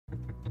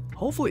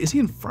Hopefully, is he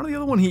in front of the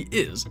other one? He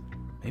is.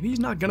 Maybe he's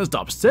not gonna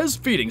stop. Says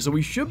feeding, so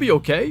we should be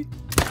okay.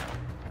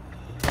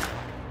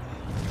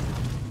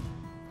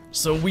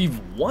 So we've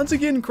once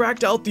again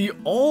cracked out the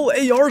all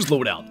ARs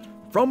loadout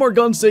from our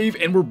gun save,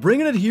 and we're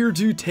bringing it here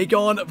to take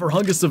on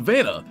Vurhonga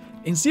Savanna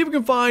and see if we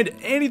can find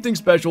anything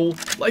special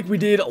like we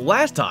did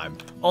last time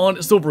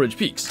on Silver Ridge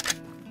Peaks.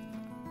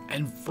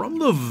 And from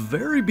the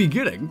very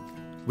beginning,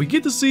 we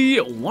get to see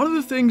one of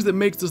the things that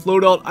makes this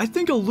loadout, I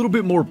think, a little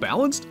bit more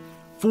balanced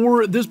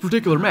for this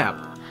particular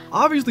map.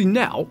 Obviously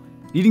now,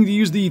 needing to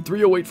use the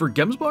 308 for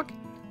Gemsbuck,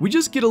 we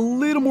just get a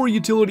little more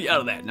utility out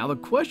of that. Now the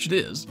question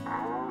is,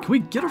 can we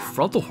get a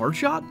frontal hard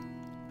shot?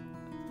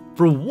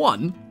 For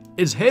one,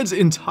 his head's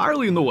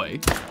entirely in the way.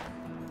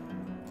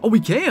 Oh, we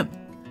can!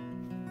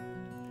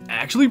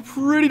 Actually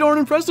pretty darn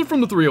impressive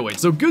from the 308,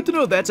 so good to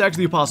know that's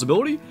actually a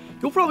possibility.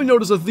 You'll probably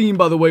notice a theme,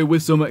 by the way,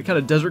 with some kind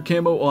of desert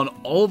camo on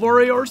all of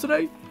our ARs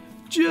today,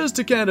 just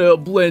to kind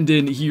of blend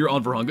in here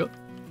on Vurhonga.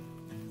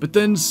 But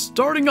then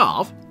starting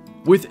off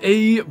with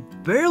a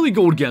barely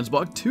gold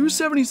Gemsbuck,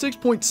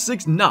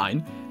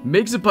 276.69,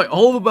 makes it by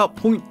all of about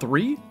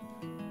 0.3.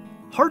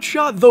 Heart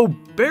shot, though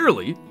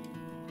barely.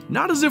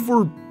 Not as if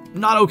we're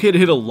not okay to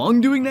hit a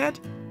lung doing that,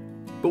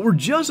 but we're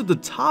just at the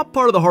top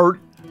part of the heart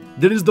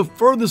that is the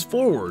furthest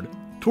forward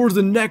towards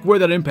the neck where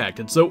that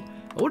impacted. So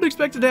I wouldn't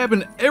expect it to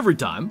happen every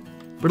time,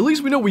 but at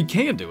least we know we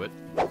can do it.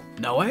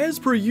 Now, as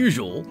per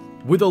usual,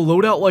 with a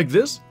loadout like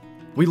this,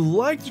 we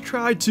like to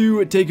try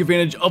to take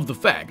advantage of the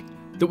fact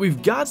that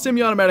we've got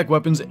semi-automatic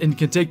weapons and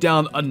can take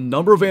down a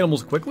number of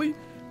animals quickly.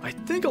 I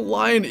think a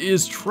lion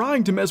is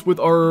trying to mess with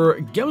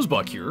our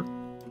Gemsbuck here,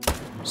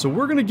 so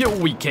we're gonna get what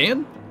we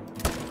can.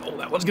 Oh,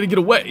 that one's gonna get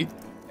away,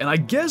 and I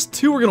guess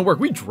two are gonna work.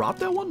 We dropped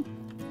that one?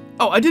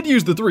 Oh, I did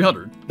use the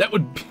 300. That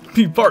would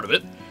be part of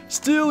it.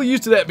 Still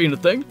used to that being a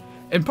thing,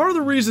 and part of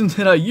the reason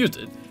that I used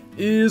it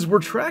is we're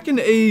tracking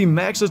a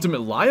max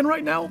estimate lion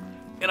right now,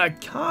 and I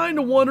kind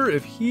of wonder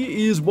if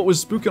he is what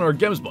was spooking our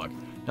Gemsbuck.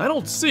 Now, I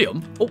don't see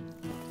him. Oh,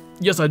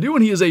 yes I do,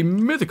 and he is a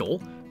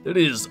mythical that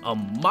is a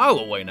mile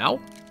away now.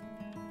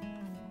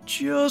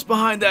 Just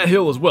behind that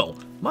hill as well.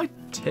 Might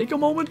take a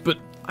moment, but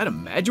I'd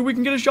imagine we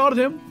can get a shot at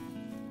him.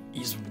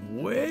 He's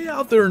way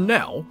out there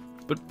now,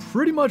 but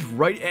pretty much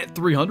right at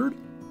 300.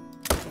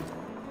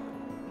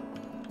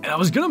 And I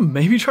was gonna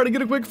maybe try to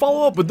get a quick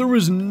follow-up, but there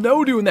was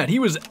no doing that. He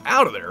was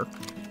out of there.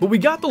 But we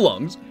got the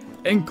lungs,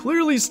 and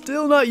clearly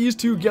still not used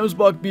to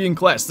Gemsbuck being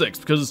class 6,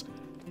 because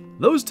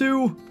those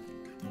two,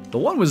 the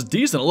one was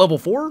decent at level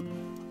 4,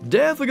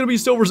 definitely gonna be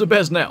silvers at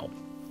best now.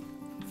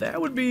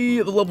 That would be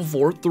the level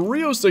 4,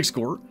 306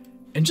 score,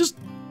 and just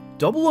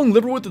double lung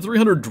liver with the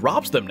 300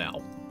 drops them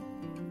now.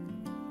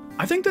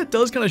 I think that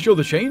does kind of show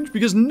the change,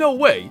 because no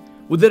way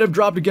would that have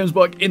dropped a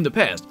Gemsbuck in the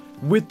past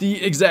with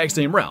the exact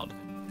same round.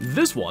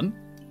 This one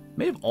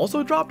may have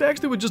also dropped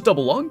actually with just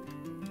double lung.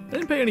 I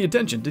didn't pay any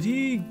attention. Did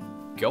he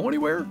go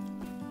anywhere?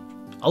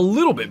 A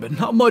little bit, but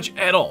not much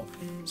at all.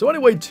 So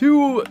anyway,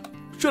 two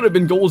should have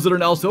been golds that are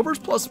now silvers,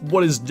 plus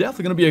what is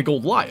definitely going to be a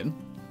gold lion.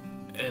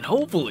 And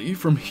hopefully,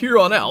 from here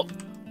on out,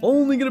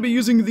 only going to be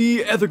using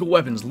the ethical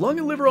weapons. Lung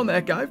and liver on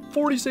that guy,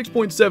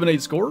 46.78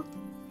 score.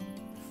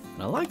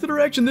 And I like the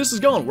direction this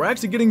has gone. We're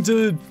actually getting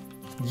to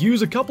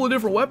use a couple of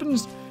different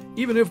weapons,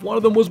 even if one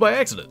of them was by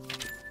accident.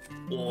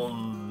 Well,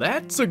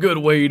 that's a good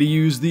way to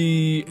use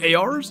the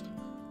ARs.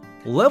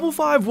 Level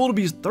 5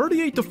 Wildebeest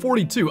 38 to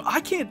 42.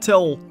 I can't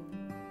tell.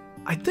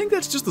 I think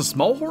that's just the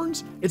small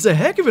horns. It's a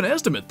heck of an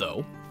estimate,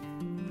 though.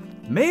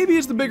 Maybe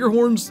it's the bigger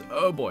horns.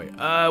 Oh boy,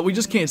 we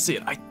just can't see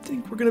it. I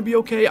think we're gonna be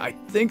okay. I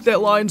think that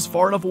line's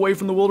far enough away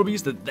from the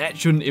wildebeest that that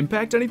shouldn't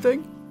impact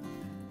anything.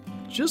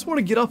 Just want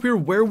to get up here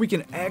where we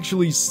can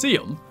actually see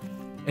him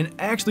and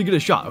actually get a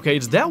shot. Okay,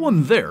 it's that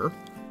one there.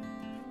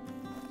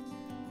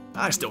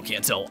 I still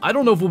can't tell. I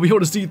don't know if we'll be able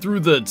to see through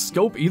the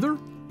scope either.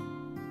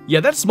 Yeah,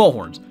 that's small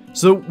horns.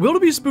 So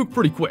wildebeest spook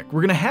pretty quick.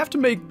 We're gonna have to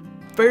make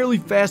fairly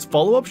fast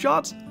follow-up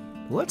shots.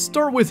 Let's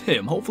start with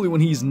him. Hopefully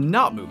when he's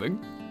not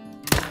moving.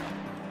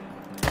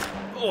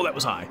 Oh, that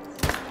was high.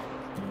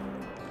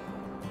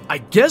 I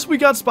guess we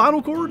got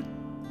spinal cord.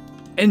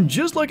 And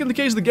just like in the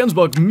case of the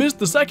Gemsbuck, missed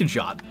the second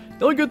shot.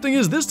 The only good thing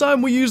is this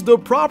time we used the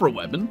proper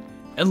weapon.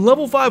 And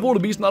level 5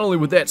 wildebeest, not only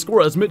with that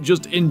score estimate,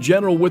 just in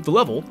general with the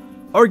level,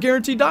 are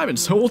guaranteed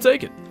diamonds, so we'll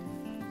take it.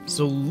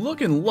 So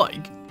looking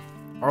like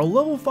our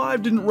level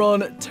 5 didn't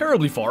run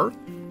terribly far.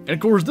 And of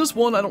course this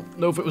one, I don't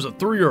know if it was a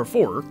 3 or a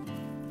 4.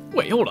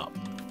 Wait, hold up.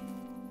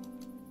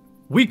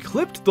 We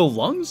clipped the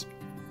lungs?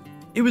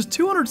 It was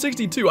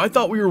 262. I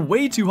thought we were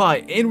way too high,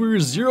 and we were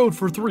zeroed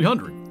for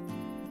 300.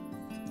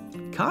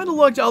 Kinda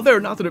lucked out there,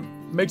 not that it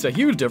makes a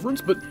huge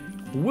difference, but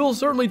we'll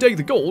certainly take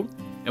the gold.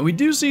 And we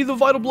do see the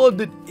vital blood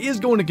that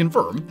is going to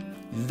confirm.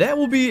 That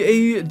will be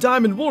a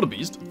diamond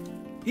wildebeest,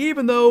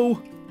 even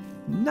though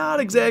not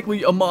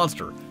exactly a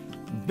monster.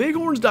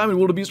 Bighorn's diamond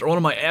wildebeest are one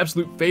of my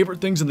absolute favorite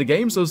things in the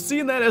game, so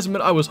seeing that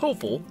estimate I was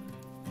hopeful.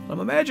 I'm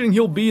imagining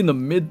he'll be in the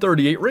mid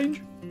 38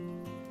 range.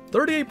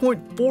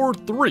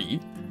 38.43.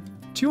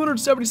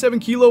 277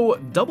 kilo,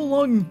 double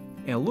lung,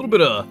 and a little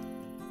bit of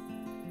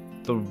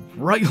the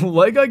right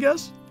leg, I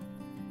guess?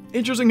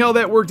 Interesting how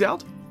that worked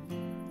out.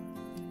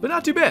 But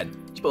not too bad.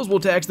 Suppose we'll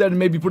tax that and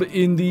maybe put it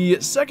in the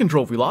second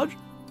trophy lodge.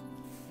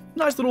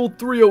 Nice little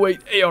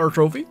 308 AR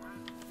trophy.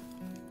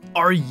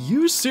 Are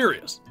you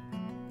serious?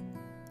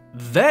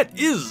 That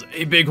is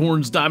a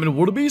Bighorn's Diamond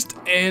Wildebeest,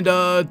 and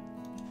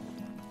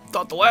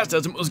thought the last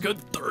estimate was good,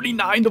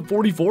 39 to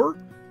 44.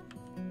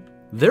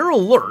 They're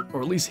alert,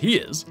 or at least he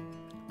is.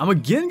 I'm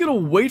again gonna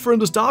wait for him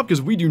to stop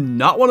because we do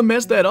not want to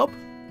mess that up.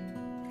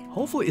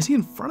 Hopefully, is he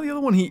in front of the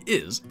other one? He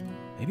is.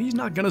 Maybe he's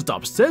not gonna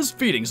stop. Says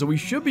feeding, so we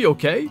should be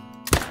okay.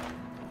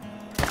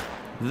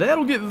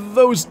 That'll get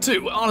those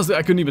two. Honestly,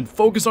 I couldn't even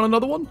focus on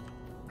another one.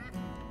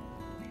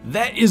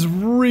 That is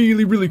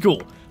really, really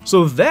cool.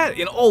 So that,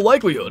 in all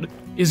likelihood,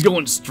 is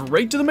going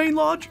straight to the main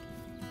lodge.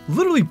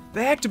 Literally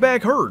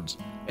back-to-back herds.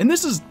 And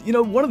this is, you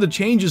know, one of the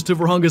changes to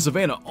Vurhonga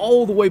Savanna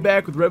all the way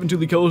back with Revan to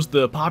the Coast,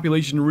 the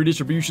population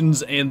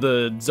redistributions, and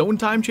the zone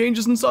time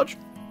changes and such.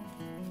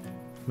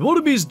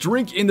 Wildebeest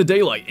drink in the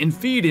daylight and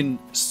feed in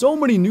so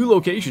many new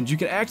locations you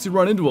can actually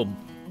run into them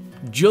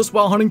just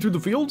while hunting through the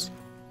fields.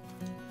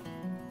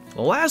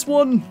 The last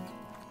one,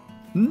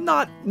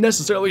 not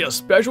necessarily a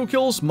special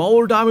kill.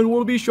 Smaller diamond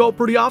wildebeest show up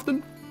pretty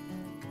often.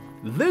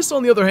 This,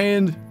 on the other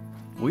hand,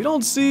 we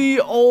don't see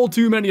all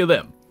too many of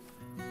them.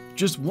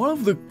 Just one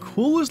of the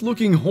coolest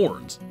looking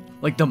horns,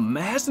 like the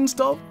mass and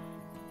stuff,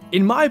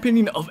 in my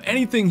opinion, of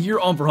anything here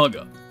on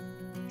Vurhonga.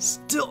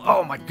 Still,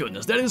 oh my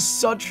goodness, that is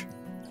such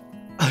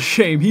a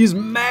shame. He's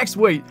max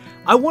weight.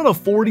 I want a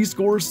 40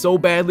 score so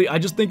badly. I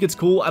just think it's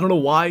cool. I don't know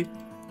why.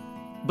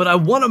 But I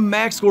want a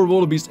max score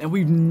wildebeest, and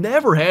we've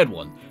never had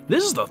one.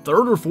 This is the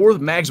third or fourth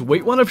max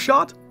weight one I've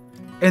shot,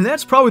 and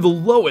that's probably the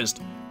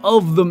lowest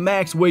of the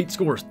max weight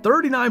scores.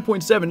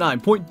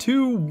 39.79,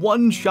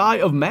 0.21 shy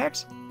of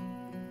max.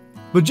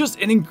 But just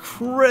an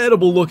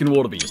incredible looking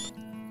wildebeest.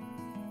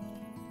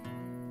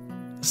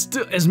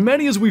 Still, as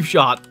many as we've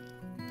shot,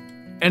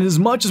 and as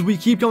much as we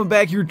keep coming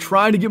back here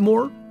trying to get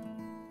more,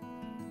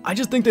 I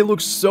just think they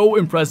look so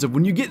impressive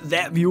when you get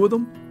that view of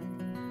them.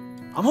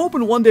 I'm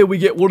hoping one day we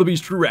get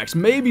wildebeest true racks,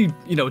 maybe,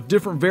 you know,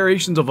 different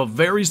variations of a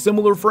very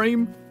similar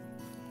frame.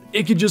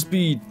 It could just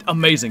be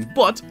amazing,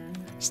 but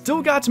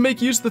still got to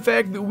make use of the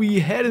fact that we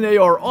had an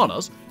AR on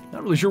us.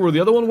 Not really sure where the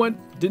other one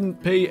went, didn't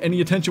pay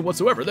any attention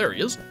whatsoever. There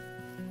he is.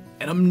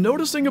 And I'm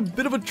noticing a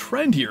bit of a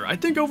trend here. I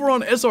think over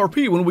on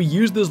SRP, when we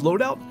used this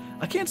loadout,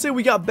 I can't say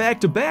we got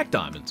back-to-back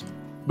diamonds,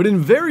 but in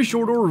very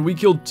short order, we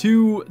killed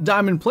 2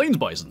 diamond plains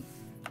bison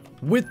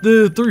with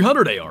the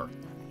 300 AR.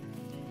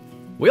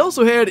 We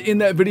also had in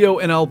that video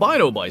an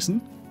albino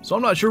bison, so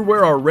I'm not sure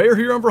where our rare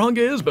here on Vurhonga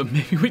is, but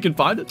maybe we can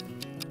find it.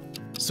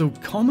 So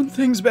calming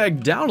things back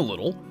down a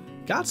little,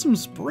 got some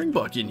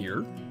springbuck in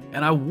here,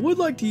 and I would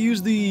like to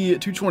use the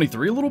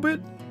 223 a little bit.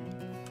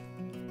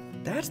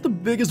 That's the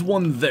biggest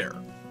one there.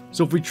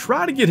 So if we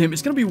try to get him,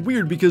 it's going to be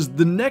weird because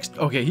the next...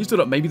 Okay, he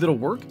stood up. Maybe that'll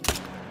work.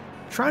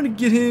 Trying to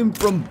get him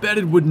from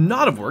bedded would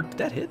not have worked. Did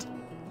that hit?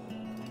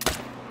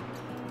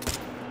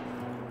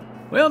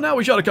 Well, now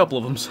we shot a couple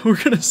of them, so we're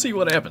going to see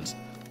what happens.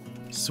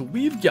 So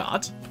we've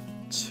got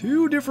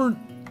 2 different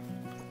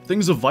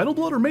things of vital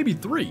blood, or maybe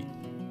 3.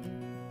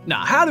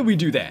 Now, how did we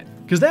do that?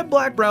 Because that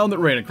black brown that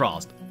ran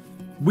across,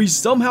 we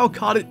somehow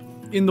caught it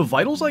in the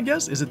vitals, I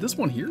guess? Is it this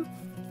one here?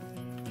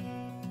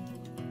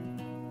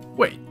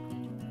 Wait.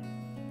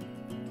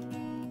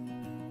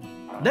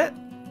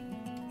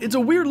 It's a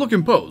weird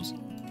looking pose.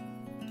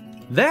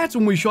 That's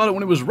when we shot it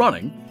when it was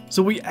running,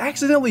 so we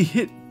accidentally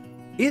hit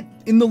it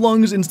in the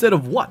lungs instead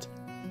of what?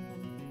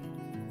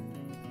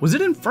 Was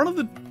it in front of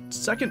the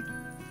second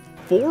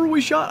 4 we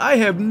shot? I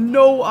have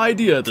no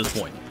idea at this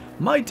point.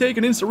 Might take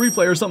an instant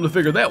replay or something to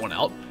figure that one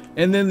out.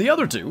 And then the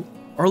other 2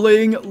 are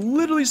laying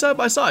literally side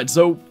by side,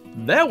 so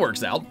that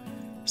works out.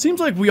 Seems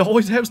like we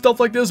always have stuff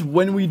like this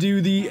when we do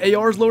the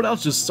AR's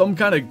loadouts, just some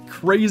kind of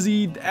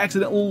crazy,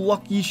 accidental,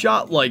 lucky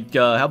shot, like,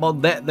 how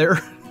about that there?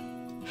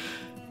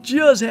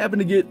 Just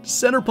happened to get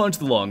center punch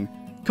the lung.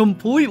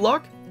 Complete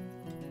luck.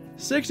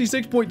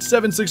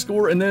 66.76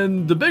 score, and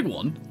then the big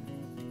one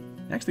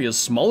actually is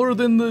smaller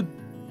than the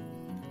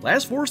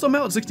last 4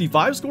 somehow at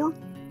 65 score.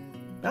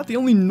 Not the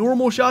only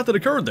normal shot that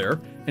occurred there,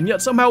 and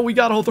yet somehow we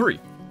got all 3.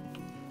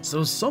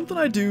 So something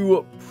I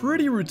do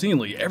pretty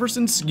routinely ever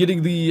since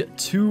getting the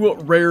 2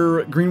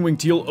 rare green-winged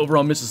teal over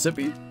on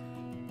Mississippi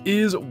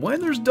is when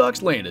there's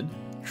ducks landed,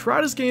 try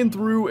to scan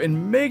through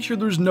and make sure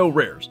there's no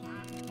rares.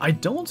 I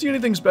don't see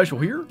anything special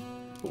here,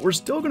 but we're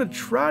still going to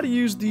try to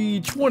use the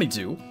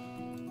 22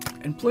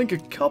 and plink a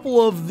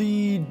couple of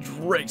the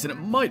drakes, and it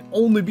might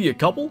only be a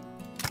couple.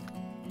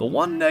 The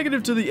one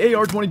negative to the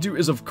AR-22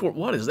 is, of course,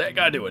 what is that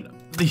guy doing?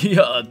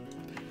 The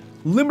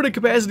limited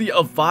capacity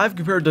of 5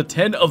 compared to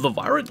 10 of the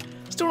Virant.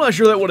 Still not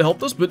sure that would have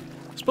helped us, but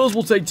I suppose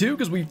we'll take 2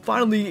 because we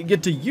finally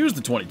get to use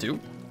the 22.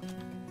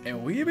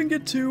 And we even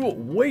get to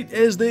wait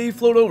as they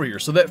float over here.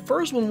 So that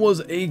first one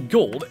was a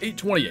gold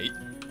 828.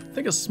 I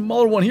think a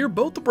smaller one here,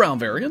 both the brown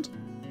variant.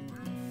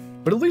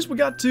 But at least we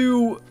got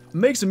to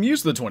make some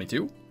use of the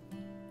 22.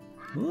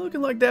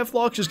 Looking like that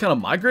flock's just kind of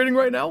migrating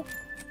right now.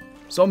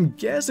 So I'm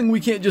guessing we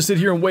can't just sit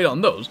here and wait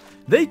on those.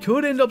 They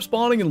could end up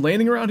spawning and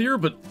landing around here,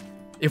 but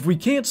If we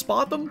can't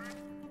spot them,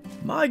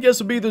 my guess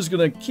would be they're just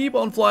going to keep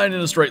on flying in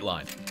a straight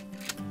line.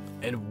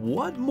 And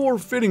what more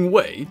fitting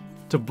way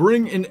to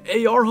bring an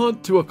AR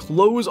hunt to a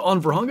close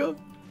on Vurhonga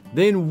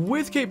than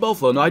with Cape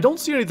Buffalo. Now, I don't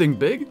see anything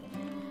big.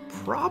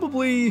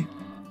 Probably,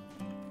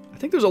 I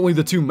think there's only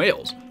the 2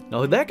 males.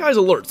 Now, that guy's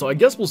alert, so I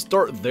guess we'll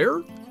start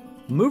there,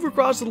 move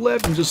across to the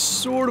left, and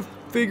just sort of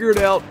figure it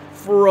out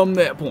from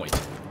that point.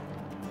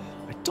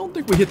 I don't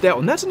think we hit that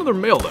one. That's another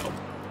male, though.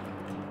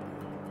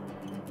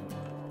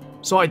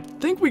 So I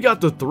think we got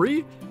the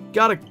 3,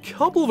 got a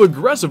couple of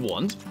aggressive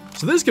ones,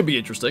 so this could be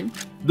interesting.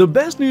 The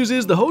best news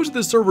is the host of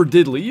this server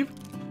did leave.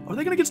 Are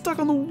they going to get stuck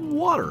on the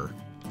water?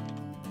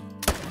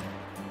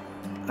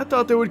 I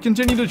thought they would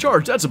continue to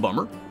charge. That's a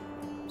bummer.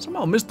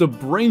 Somehow missed the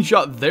brain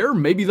shot there.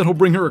 Maybe that'll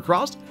bring her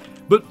across.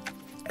 But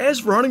as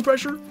for hunting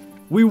pressure,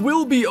 we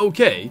will be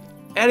okay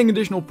adding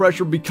additional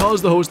pressure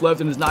because the host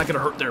left and it's not going to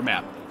hurt their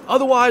map.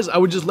 Otherwise, I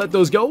would just let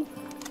those go.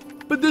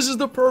 But this is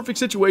the perfect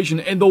situation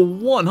and the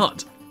one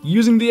hunt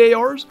using the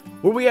ARs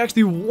where we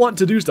actually want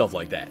to do stuff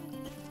like that.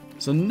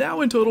 So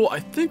now in total, I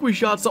think we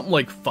shot something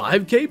like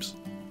 5 capes.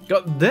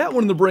 Got that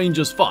one in the brain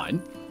just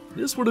fine.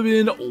 This would have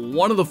been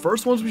one of the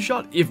first ones we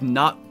shot, if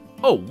not...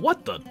 Oh,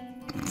 what the...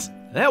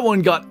 That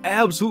one got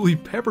absolutely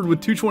peppered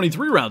with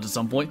 223 rounds at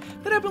some point.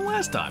 That happened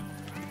last time.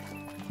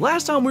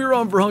 Last time we were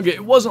on Vurhonga,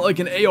 it wasn't like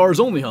an ARs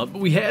only hunt,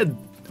 but we had...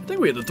 I think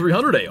we had the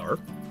 300 AR.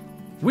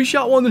 We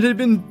shot one that had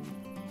been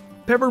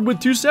peppered with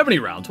 270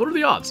 rounds. What are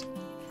the odds?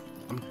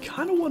 I'm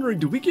kind of wondering,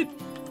 did we get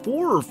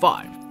 4 or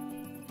 5?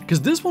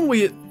 Because this one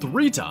we hit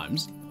 3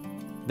 times.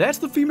 That's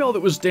the female that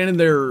was standing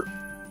there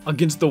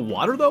against the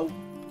water, though.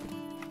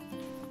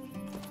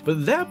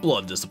 But that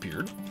blood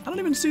disappeared. I don't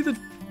even see the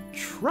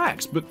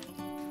tracks, but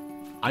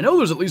I know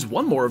there's at least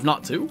one more, if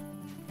not 2.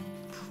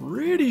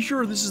 Pretty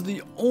sure this is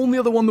the only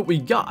other one that we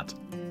got.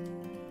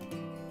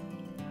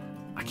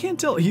 I can't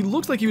tell. He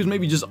looks like he was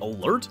maybe just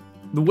alert,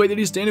 the way that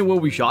he's standing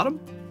when we shot him.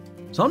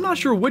 So I'm not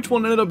sure which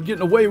one ended up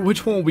getting away,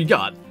 which one we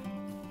got.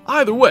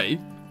 Either way,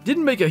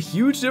 didn't make a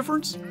huge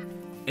difference.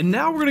 And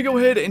now we're going to go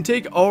ahead and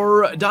take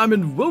our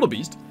diamond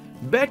wildebeest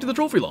back to the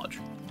trophy lodge.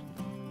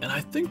 And I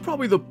think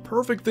probably the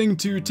perfect thing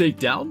to take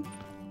down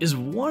is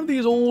one of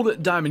these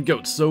old diamond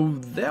goats. So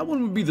that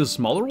one would be the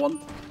smaller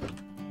one.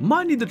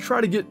 Might need to try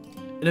to get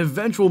an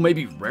eventual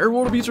maybe rare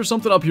wildebeest or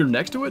something up here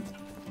next to it.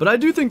 But I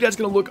do think that's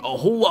going to look a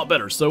whole lot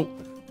better. So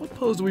what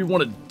pose do we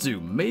want to do?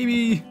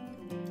 Maybe...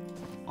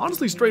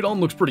 Honestly, straight on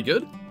looks pretty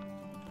good.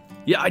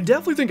 Yeah, I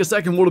definitely think a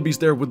second wildebeest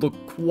there would look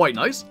quite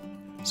nice.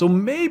 So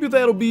maybe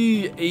that'll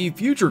be a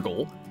future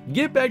goal.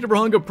 Get back to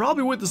Vurhonga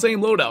probably with the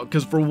same loadout,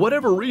 because for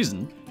whatever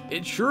reason,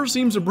 it sure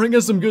seems to bring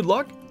us some good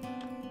luck.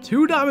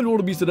 2 diamond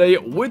wildebeest today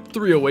with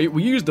 308.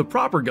 We used the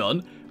proper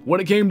gun when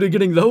it came to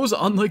getting those,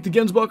 unlike the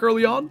Gensbuck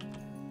early on.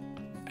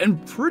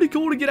 And pretty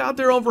cool to get out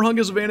there on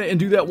Vurhonga Savanna and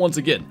do that once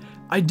again.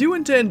 I do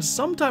intend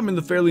sometime in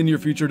the fairly near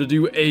future to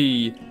do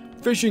a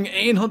fishing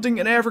and hunting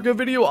in Africa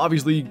video.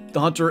 Obviously, the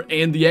hunter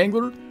and the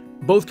angler,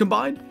 both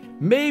combined.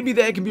 Maybe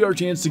that can be our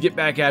chance to get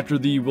back after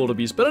the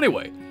wildebeest. But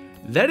anyway,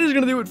 that is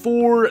going to do it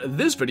for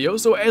this video.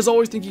 So as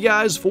always, thank you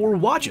guys for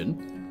watching,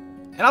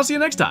 and I'll see you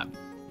next time.